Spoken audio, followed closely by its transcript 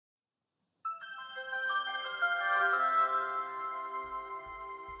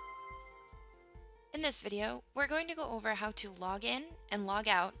In this video, we're going to go over how to log in and log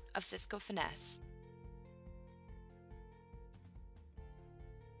out of Cisco Finesse.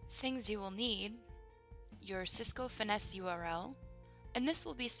 Things you will need: your Cisco Finesse URL, and this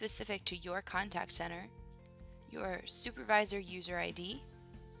will be specific to your contact center, your supervisor user ID,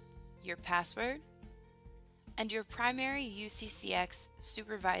 your password, and your primary UCCX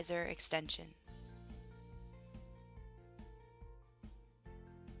supervisor extension.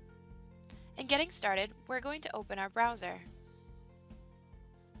 In getting started, we're going to open our browser.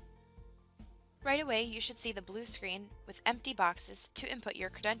 Right away, you should see the blue screen with empty boxes to input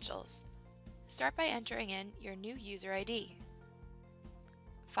your credentials. Start by entering in your new user ID,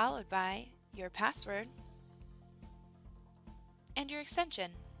 followed by your password and your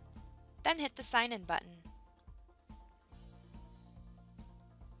extension. Then hit the Sign In button.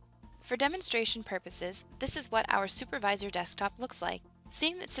 For demonstration purposes, this is what our supervisor desktop looks like.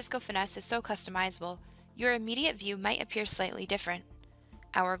 Seeing that Cisco Finesse is so customizable, your immediate view might appear slightly different.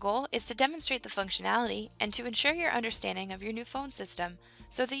 Our goal is to demonstrate the functionality and to ensure your understanding of your new phone system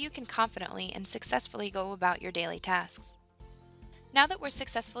so that you can confidently and successfully go about your daily tasks. Now that we're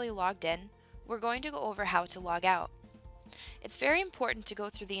successfully logged in, we're going to go over how to log out. It's very important to go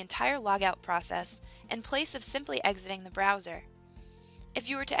through the entire logout process in place of simply exiting the browser. If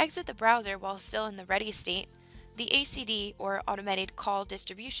you were to exit the browser while still in the ready state, the ACD, or automated call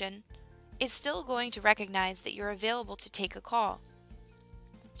distribution, is still going to recognize that you're available to take a call.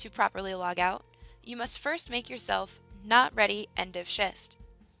 To properly log out, you must first make yourself not ready end of shift.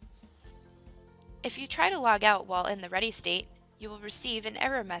 If you try to log out while in the ready state, you will receive an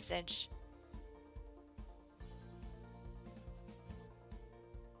error message.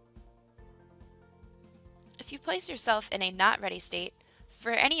 If you place yourself in a not ready state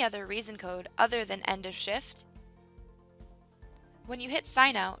for any other reason code other than end of shift, when you hit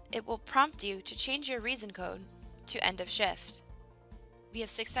sign out, it will prompt you to change your reason code to end of shift. We have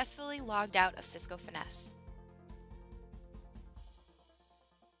successfully logged out of Cisco Finesse.